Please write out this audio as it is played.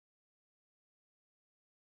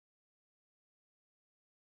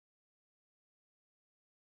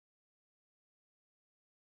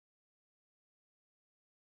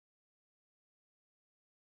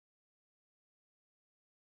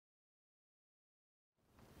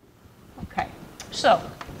So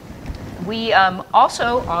we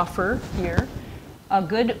also offer here a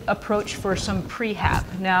good approach for some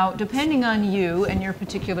prehab. Now, depending on you and your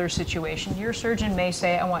particular situation, your surgeon may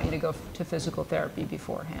say, I want you to go to physical therapy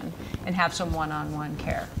beforehand and have some one-on-one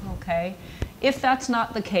care, okay? If that's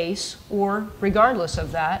not the case, or regardless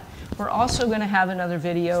of that, we're also going to have another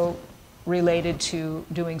video related to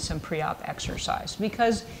doing some pre-op exercise,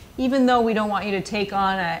 because even though we don't want you to take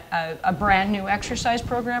on a brand new exercise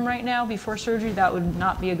program right now before surgery, that would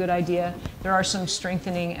not be a good idea. There are some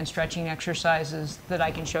strengthening and stretching exercises that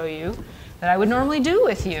I can show you that I would normally do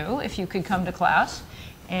with you if you could come to class,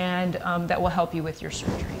 and that will help you with your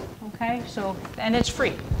surgery, okay? So, and it's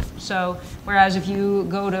free. So, whereas if you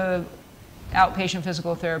go to outpatient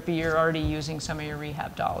physical therapy, you're already using some of your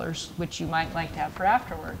rehab dollars, which you might like to have for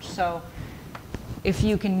afterwards. So if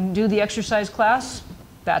you can do the exercise class,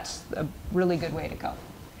 that's a really good way to go.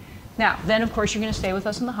 Now, then of course you're going to stay with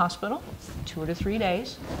us in the hospital 2 to 3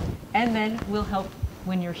 days, and then we'll help,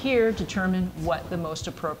 when you're here, determine what the most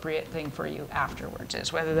appropriate thing for you afterwards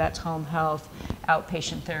is, whether that's home health,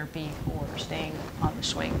 outpatient therapy, or staying on the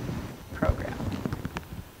swing program.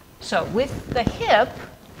 So with the hip,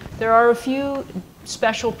 there are a few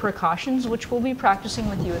special precautions which we'll be practicing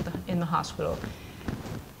with you in the hospital.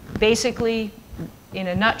 Basically, in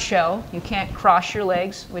a nutshell, you can't cross your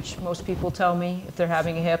legs, which most people tell me if they're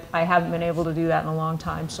having a hip. I haven't been able to do that in a long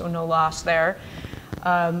time, so no loss there.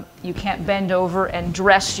 You can't bend over and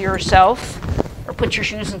dress yourself or put your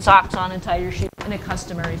shoes and socks on and tie your shoes in a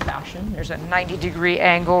customary fashion. There's a 90-degree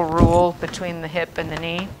angle rule between the hip and the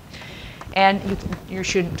knee. And you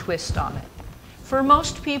shouldn't twist on it. For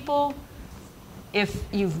most people, if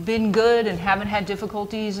you've been good and haven't had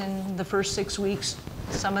difficulties in the first 6 weeks,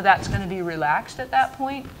 some of that's going to be relaxed at that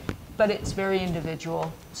point, but it's very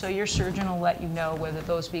individual. So your surgeon will let you know whether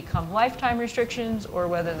those become lifetime restrictions or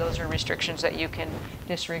whether those are restrictions that you can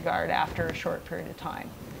disregard after a short period of time.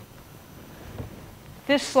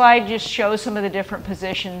 This slide just shows some of the different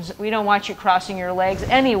positions. We don't want you crossing your legs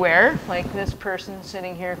anywhere, like this person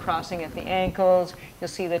sitting here crossing at the ankles. You'll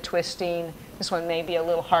see the twisting. This one may be a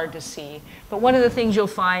little hard to see. But one of the things you'll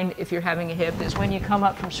find if you're having a hip is when you come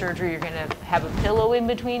up from surgery, you're going to have a pillow in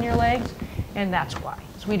between your legs, and that's why.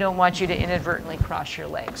 So we don't want you to inadvertently cross your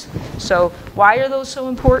legs. So why are those so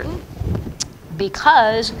important?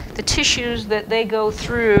 Because the tissues that they go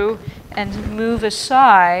through and move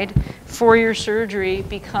aside for your surgery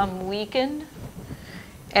become weakened,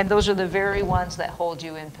 and those are the very ones that hold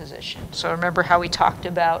you in position. So remember how we talked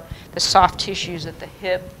about the soft tissues at the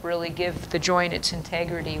hip really give the joint its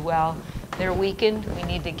integrity. Well, they're weakened. We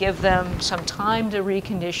need to give them some time to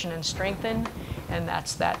recondition and strengthen, and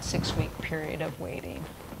that's that 6-week period of waiting,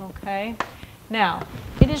 okay? Now,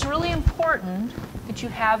 it is really important that you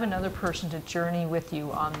have another person to journey with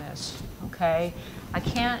you on this, okay? I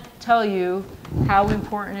can't tell you how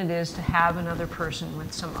important it is to have another person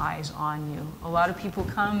with some eyes on you. A lot of people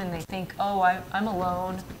come and they think, oh, I'm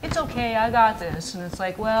alone. It's okay, I got this. And it's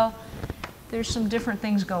like, well, there's some different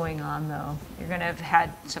things going on, though. You're going to have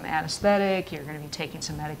had some anesthetic, you're going to be taking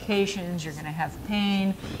some medications, you're going to have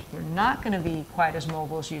pain, you're not going to be quite as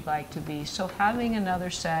mobile as you'd like to be. So having another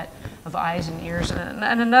set of eyes and ears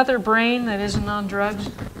and another brain that isn't on drugs,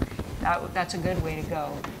 that's a good way to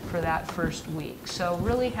go for that first week. So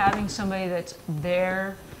really having somebody that's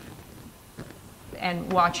there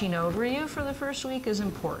and watching over you for the first week is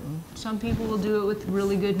important. Some people will do it with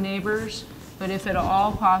really good neighbors, but if at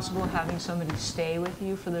all possible, having somebody stay with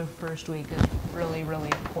you for the first week is really, really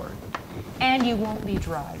important. And you won't be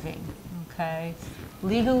driving, okay?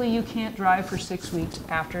 Legally, you can't drive for 6 weeks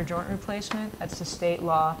after a joint replacement. That's the state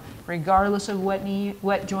law. Regardless of what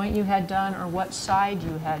joint you had done or what side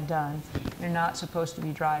you had done, you're not supposed to be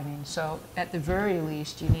driving. So at the very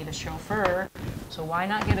least, you need a chauffeur. So why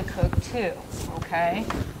not get a cook too, okay?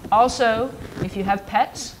 Also, if you have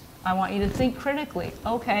pets, I want you to think critically.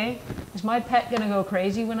 Okay, is my pet going to go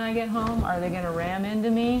crazy when I get home? Are they going to ram into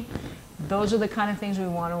me? Those are the kind of things we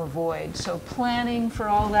want to avoid. So planning for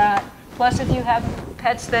all that. Plus, if you have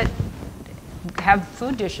pets that have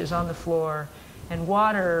food dishes on the floor and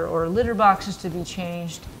water or litter boxes to be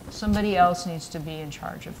changed, somebody else needs to be in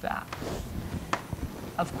charge of that.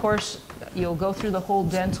 Of course, you'll go through the whole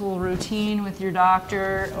dental routine with your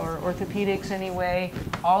doctor or orthopedics anyway.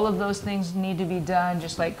 All of those things need to be done,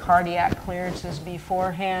 just like cardiac clearances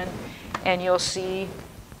beforehand. And you'll see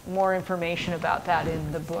more information about that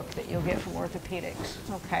in the book that you'll get from orthopedics.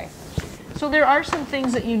 Okay. So there are some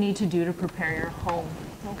things that you need to do to prepare your home.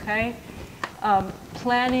 Okay.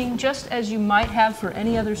 planning just as you might have for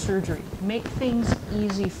any other surgery. Make things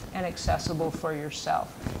easy and accessible for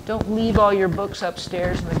yourself. Don't leave all your books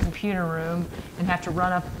upstairs in the computer room and have to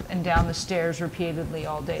run up and down the stairs repeatedly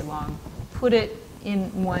all day long. Put it in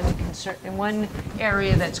one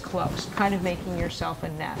area that's close, kind of making yourself a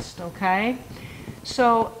nest, okay?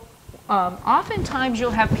 So oftentimes you'll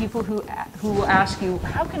have people who will ask you,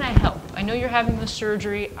 how can I help? I know you're having the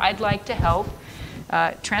surgery, I'd like to help.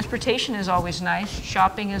 Transportation is always nice,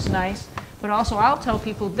 shopping is nice, but also I'll tell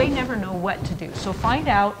people they never know what to do. So find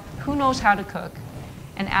out who knows how to cook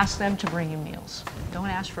and ask them to bring you meals. Don't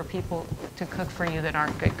ask for people to cook for you that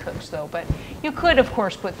aren't good cooks though, but you could of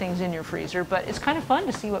course put things in your freezer, but it's kind of fun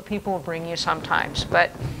to see what people will bring you sometimes.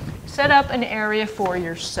 But set up an area for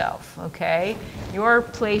yourself, okay? Your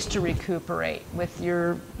place to recuperate with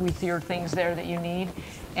your things there that you need.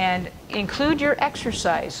 And include your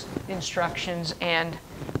exercise instructions and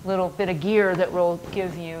a little bit of gear that we'll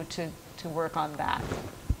give you to work on that.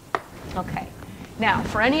 Okay. Now,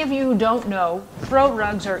 for any of you who don't know, throw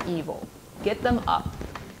rugs are evil. Get them up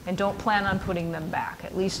and don't plan on putting them back,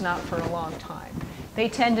 at least not for a long time. They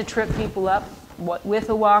tend to trip people up with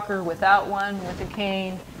a walker, without one, with a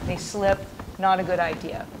cane. They slip, not a good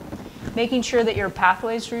idea. Making sure that your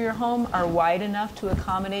pathways through your home are wide enough to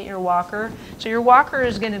accommodate your walker. So your walker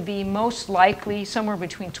is going to be most likely somewhere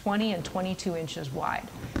between 20 and 22 inches wide.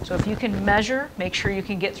 So if you can measure, make sure you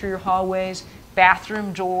can get through your hallways.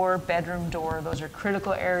 Bathroom door, bedroom door, those are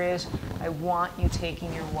critical areas. I want you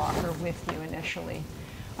taking your walker with you initially.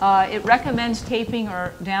 It recommends taping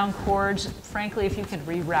or down cords. Frankly, if you could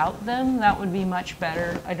reroute them, that would be much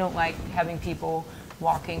better. I don't like having people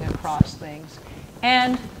walking across things.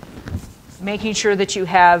 And making sure that you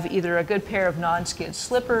have either a good pair of non-skid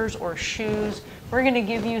slippers or shoes. We're going to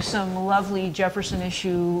give you some lovely Jefferson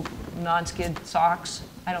issue non-skid socks.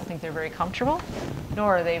 I don't think they're very comfortable,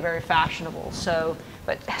 nor are they very fashionable. So,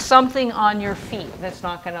 but something on your feet that's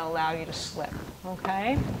not going to allow you to slip,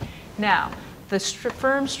 okay? Now, the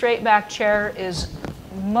firm straight back chair is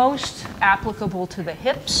most applicable to the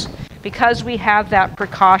hips. Because we have that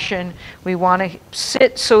precaution, we want to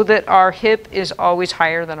sit so that our hip is always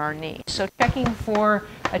higher than our knee. So checking for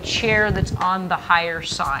a chair that's on the higher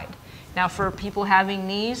side. Now for people having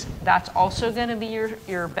knees, that's also going to be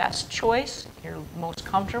your best choice, your most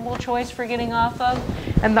comfortable choice for getting off of.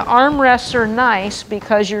 And the armrests are nice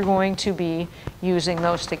because you're going to be using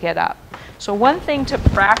those to get up. So one thing to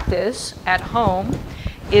practice at home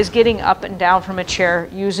is getting up and down from a chair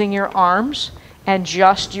using your arms and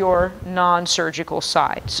just your non-surgical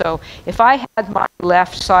side. So if I had my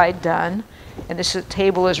left side done, and this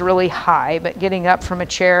table is really high, but getting up from a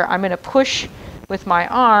chair, I'm going to push with my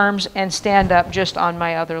arms and stand up just on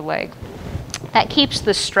my other leg. That keeps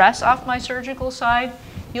the stress off my surgical side.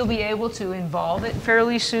 You'll be able to involve it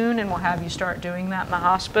fairly soon, and we'll have you start doing that in the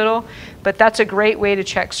hospital. But that's a great way to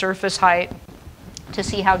check surface height to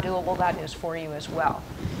see how doable that is for you as well.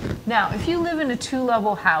 Now, if you live in a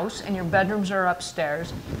 2-level house and your bedrooms are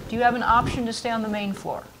upstairs, do you have an option to stay on the main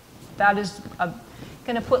floor? That is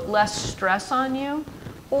going to put less stress on you.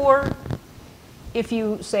 Or if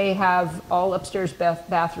you, say, have all upstairs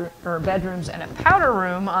bathroom or bedrooms and a powder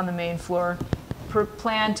room on the main floor,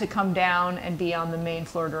 plan to come down and be on the main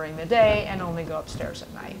floor during the day and only go upstairs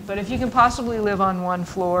at night. But if you can possibly live on one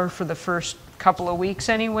floor for the first couple of weeks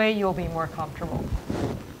anyway, you'll be more comfortable.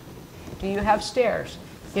 Do you have stairs?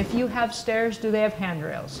 If you have stairs, do they have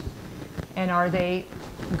handrails? And are they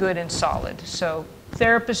good and solid? So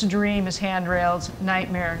therapist's dream is handrails,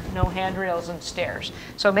 nightmare, no handrails and stairs.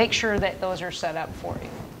 So make sure that those are set up for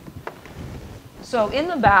you. So in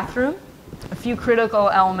the bathroom, a few critical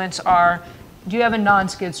elements are, do you have a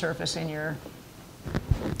non-skid surface in your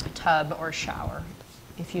tub or shower?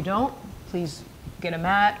 If you don't, please get a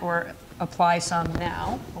mat or apply some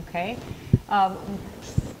now, okay?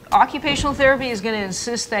 Occupational therapy is going to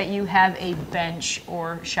insist that you have a bench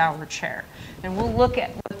or shower chair. And we'll look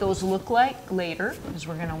at what those look like later, because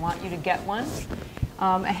we're going to want you to get one.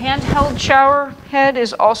 A handheld shower head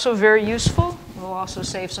is also very useful. We'll also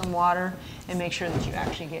save some water and make sure that you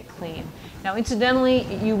actually get clean. Now, incidentally,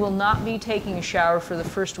 you will not be taking a shower for the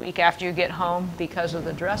first week after you get home because of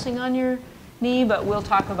the dressing on your knee, but we'll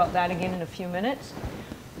talk about that again in a few minutes.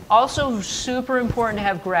 Also super important to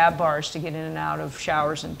have grab bars to get in and out of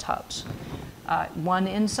showers and tubs. One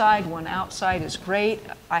inside, one outside is great.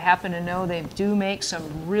 I happen to know they do make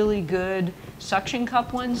some really good suction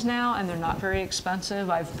cup ones now, and they're not very expensive.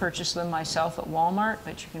 I've purchased them myself at Walmart,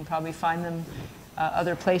 but you can probably find them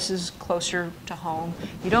other places closer to home.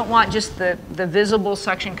 You don't want just the visible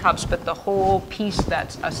suction cups, but the whole piece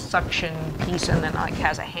that's a suction piece and then like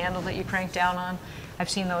has a handle that you crank down on. I've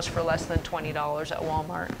seen those for less than $20 at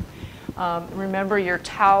Walmart. Remember, your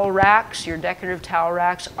towel racks, your decorative towel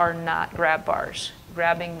racks are not grab bars.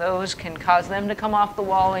 Grabbing those can cause them to come off the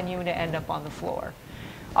wall and you to end up on the floor.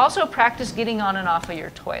 Also, practice getting on and off of your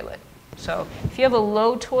toilet. So if you have a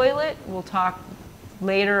low toilet, we'll talk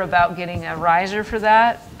later about getting a riser for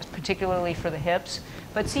that, particularly for the hips.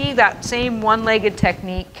 But see, that same one-legged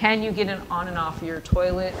technique, can you get it on and off of your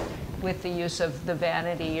toilet with the use of the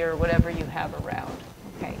vanity or whatever you have around?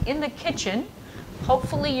 Okay. In the kitchen,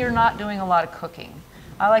 hopefully you're not doing a lot of cooking.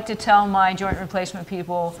 I like to tell my joint replacement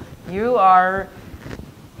people, you are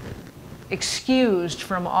excused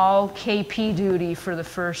from all KP duty for the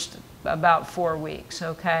first about 4 weeks,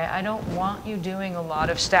 okay? I don't want you doing a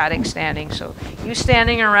lot of static standing. So you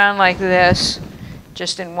standing around like this,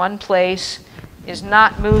 just in one place, is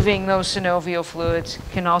not moving those synovial fluids,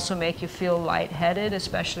 can also make you feel lightheaded,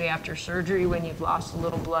 especially after surgery when you've lost a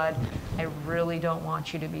little blood. I really don't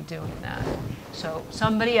want you to be doing that. So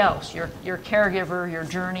somebody else, your caregiver, your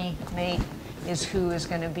journey mate, is who is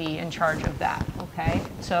going to be in charge of that, okay?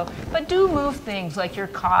 So, but do move things like your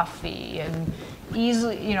coffee and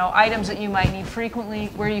easily, you know, items that you might need frequently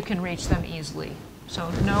where you can reach them easily. So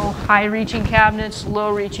no high-reaching cabinets,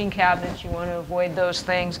 low-reaching cabinets. You want to avoid those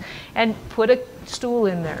things. And put a stool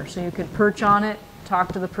in there so you could perch on it,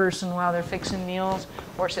 talk to the person while they're fixing meals,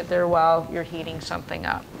 or sit there while you're heating something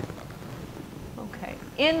up. Okay.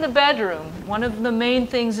 In the bedroom, one of the main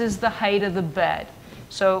things is the height of the bed.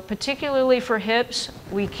 So particularly for hips,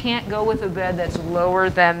 we can't go with a bed that's lower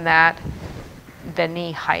than the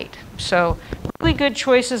knee height. So really good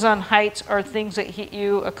choices on heights are things that hit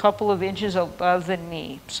you a couple of inches above the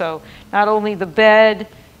knee. So not only the bed,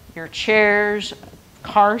 your chairs,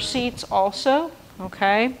 car seats also,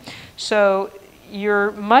 okay? So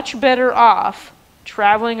you're much better off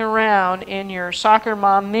traveling around in your soccer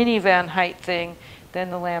mom minivan height thing than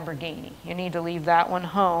the Lamborghini. You need to leave that one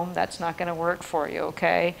home. That's not going to work for you,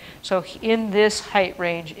 okay? So in this height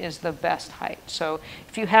range is the best height. So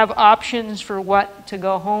if you have options for what to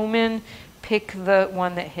go home in, pick the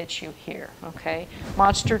one that hits you here, okay?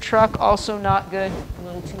 Monster truck, also not good, a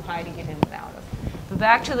little too high to get in and out of. But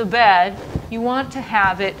back to the bed, you want to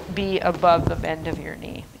have it be above the bend of your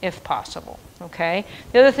knee, if possible, okay?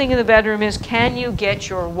 The other thing in the bedroom is, can you get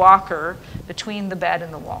your walker between the bed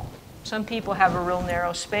and the wall? Some people have a real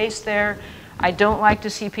narrow space there. I don't like to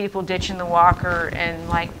see people ditching the walker and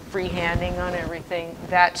like freehanding on everything.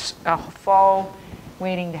 That's a fall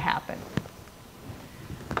waiting to happen.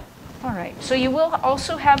 All right, so you will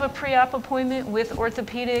also have a pre-op appointment with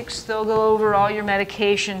orthopedics. They'll go over all your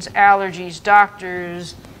medications, allergies,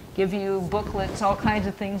 doctors, give you booklets, all kinds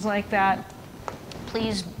of things like that.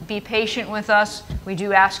 Please be patient with us. We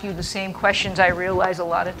do ask you the same questions, I realize, a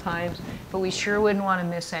lot of times, but we sure wouldn't want to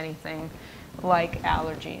miss anything like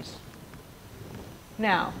allergies.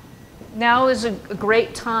 Now is a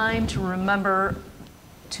great time to remember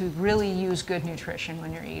to really use good nutrition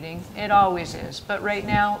when you're eating. It always is, but right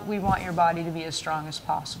now we want your body to be as strong as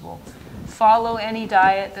possible. Follow any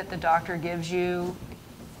diet that the doctor gives you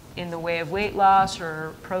in the way of weight loss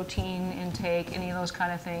or protein intake, any of those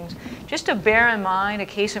kind of things. Just to bear in mind, a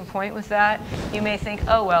case in point with that, you may think,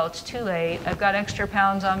 oh, well, it's too late. I've got extra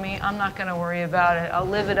pounds on me. I'm not going to worry about it. I'll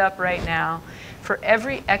live it up right now. For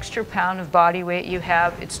every extra pound of body weight you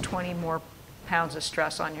have, it's 20 more pounds of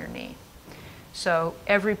stress on your knee. So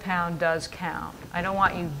every pound does count. I don't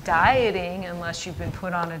want you dieting unless you've been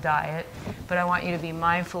put on a diet, but I want you to be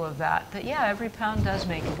mindful of that, yeah, every pound does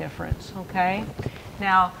make a difference, okay?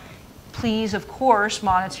 Now, please, of course,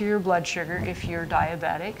 monitor your blood sugar if you're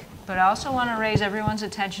diabetic, but I also want to raise everyone's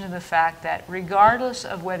attention to the fact that regardless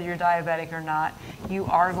of whether you're diabetic or not, you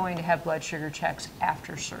are going to have blood sugar checks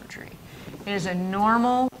after surgery. It is a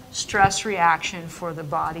normal stress reaction for the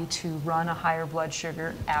body to run a higher blood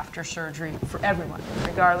sugar after surgery for everyone,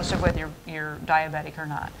 regardless of whether you're diabetic or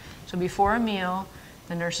not. So before a meal,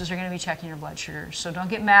 the nurses are going to be checking your blood sugar. So don't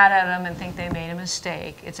get mad at them and think they made a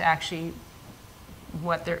mistake. It's actually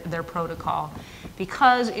what their protocol.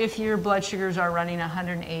 Because if your blood sugars are running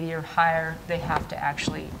 180 or higher, they have to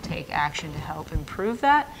actually take action to help improve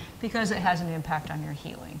that because it has an impact on your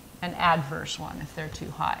healing, an adverse one if they're too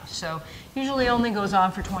high. So usually only goes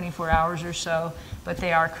on for 24 hours or so, but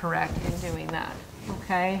they are correct in doing that,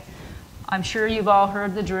 okay? I'm sure you've all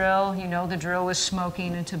heard the drill. You know the drill with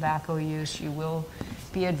smoking and tobacco use. You will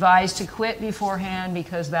be advised to quit beforehand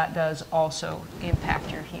because that does also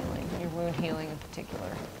impact your healing, your wound healing in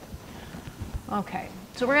particular. Okay,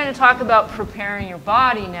 so we're going to talk about preparing your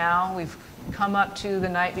body now. We've come up to the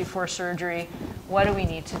night before surgery. What do we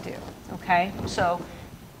need to do? Okay, so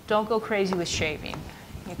don't go crazy with shaving.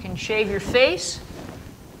 You can shave your face,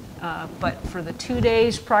 But for the 2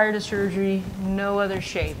 days prior to surgery, no other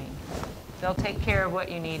shaving. They'll take care of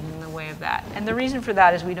what you need in the way of that. And the reason for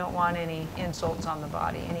that is we don't want any insults on the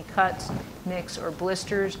body. Any cuts, nicks, or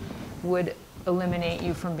blisters would eliminate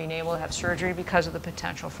you from being able to have surgery because of the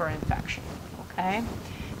potential for infection, okay?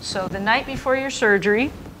 So the night before your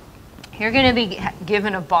surgery, you're going to be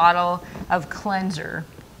given a bottle of cleanser.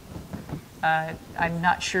 I'm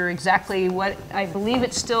not sure exactly what, I believe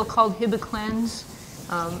it's still called HibaCleanse.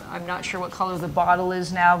 I'm not sure what color the bottle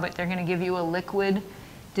is now, but they're going to give you a liquid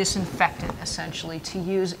disinfectant, essentially, to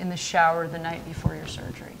use in the shower the night before your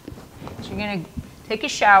surgery. So you're going to take a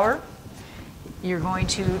shower. You're going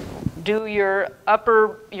to do your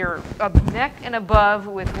neck and above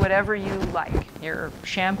with whatever you like, your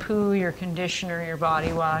shampoo, your conditioner, your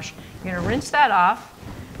body wash. You're going to rinse that off,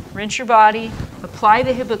 rinse your body, apply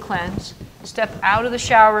the HibaCleanse, step out of the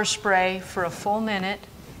shower spray for a full minute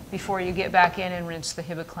before you get back in and rinse the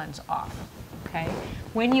HibaCleanse off, okay?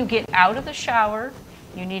 When you get out of the shower,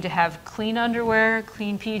 you need to have clean underwear,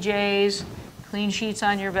 clean PJs, clean sheets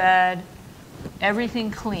on your bed,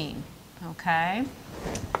 everything clean, okay?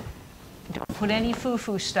 Don't put any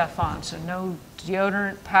foo-foo stuff on, so no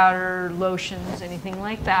deodorant, powder, lotions, anything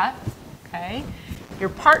like that, okay? Your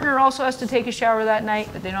partner also has to take a shower that night,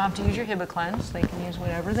 but they don't have to use your HibaCleanse. They can use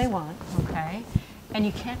whatever they want, okay? And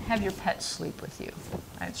you can't have your pets sleep with you.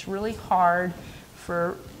 It's really hard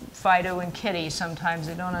for Fido and Kitty. Sometimes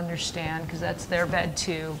they don't understand because that's their bed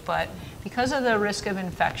too, but because of the risk of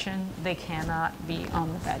infection, they cannot be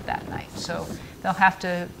on the bed that night. So they'll have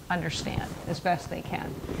to understand as best they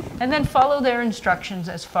can. And then follow their instructions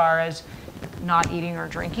as far as not eating or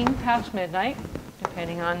drinking past midnight,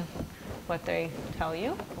 depending on what they tell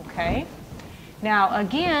you, okay? Now,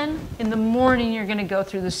 again, in the morning, you're going to go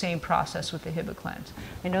through the same process with the HibaCleanse.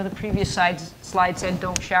 I know the previous slide said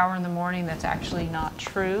don't shower in the morning. That's actually not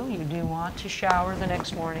true. You do want to shower the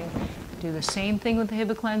next morning. Do the same thing with the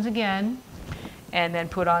HibaCleanse again, and then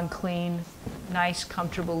put on clean, nice,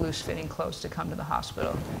 comfortable, loose-fitting clothes to come to the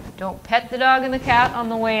hospital. Don't pet the dog and the cat on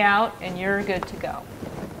the way out, and you're good to go.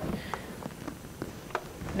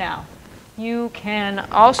 Now, you can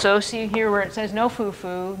also see here where it says no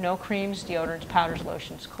foo-foo, no creams, deodorants, powders,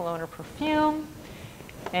 lotions, cologne, or perfume.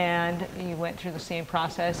 And you went through the same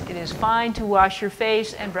process. It is fine to wash your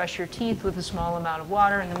face and brush your teeth with a small amount of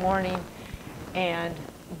water in the morning. And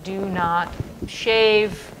do not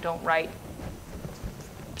shave. Don't write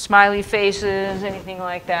smiley faces, anything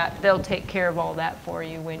like that. They'll take care of all that for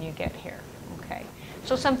you when you get here. Okay.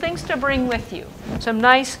 So some things to bring with you. Some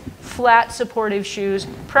nice, flat, supportive shoes,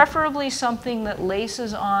 preferably something that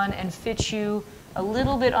laces on and fits you a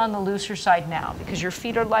little bit on the looser side now because your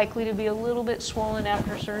feet are likely to be a little bit swollen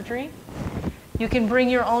after surgery. You can bring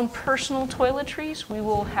your own personal toiletries. We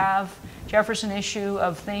will have Jefferson issue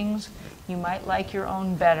of things. You might like your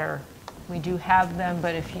own better. We do have them,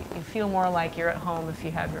 but if you feel more like you're at home if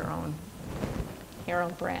you have your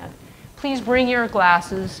own brand. Please bring your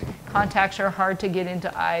glasses. Contacts are hard to get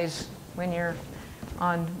into eyes when you're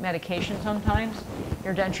on medication sometimes.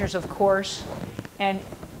 Your dentures, of course. And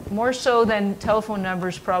more so than telephone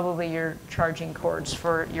numbers, probably your charging cords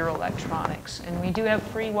for your electronics. And we do have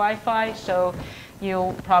free Wi-Fi, so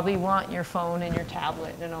you'll probably want your phone and your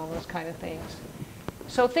tablet and all those kind of things.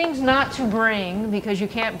 So things not to bring, because you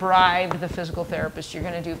can't bribe the physical therapist. You're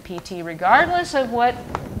going to do PT regardless of what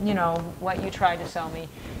you try to sell me.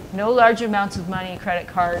 No large amounts of money, credit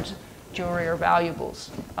cards, jewelry, or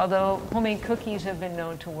valuables, although homemade cookies have been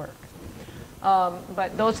known to work.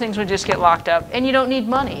 But those things would just get locked up. And you don't need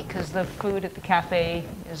money because the food at the cafe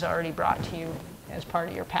is already brought to you as part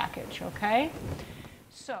of your package, okay?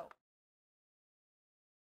 So.